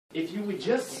If you would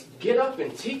just get up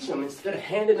and teach them instead of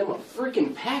handing them a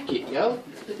freaking packet, yo.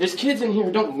 There's kids in here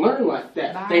who don't learn like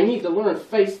that. Bye. They need to learn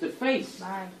face to face.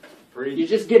 Bye. You're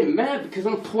just getting mad because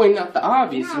I'm pointing out the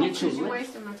obvious and you're you're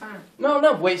wasting my time. No, I'm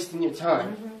not wasting your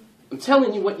time. I'm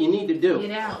telling you what you need to do.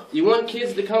 Get out. You want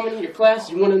kids to come into your class,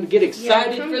 you want them to get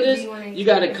excited for this, you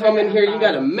got to come in here, you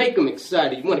got to make them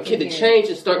excited. You want a kid to change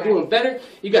and start doing better,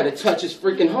 you got to touch his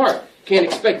freaking heart. Can't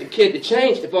expect a kid to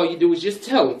change if all you do is just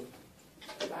tell him.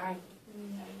 Bye.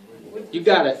 You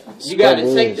gotta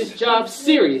take this job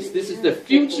serious. This is the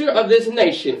future of this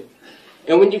nation.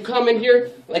 And when you come in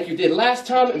here, like you did last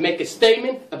time, and make a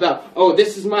statement about, oh,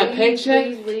 this is my paycheck,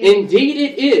 indeed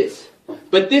it is.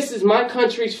 But this is my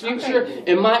country's future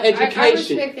and my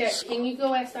education. I respect that. Can you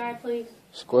go outside, please?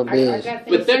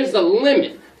 But there's a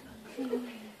limit.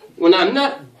 When I'm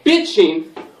not bitching,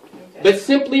 but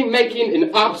simply making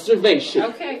an observation.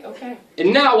 Okay.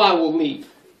 And now I will leave.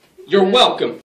 You're welcome.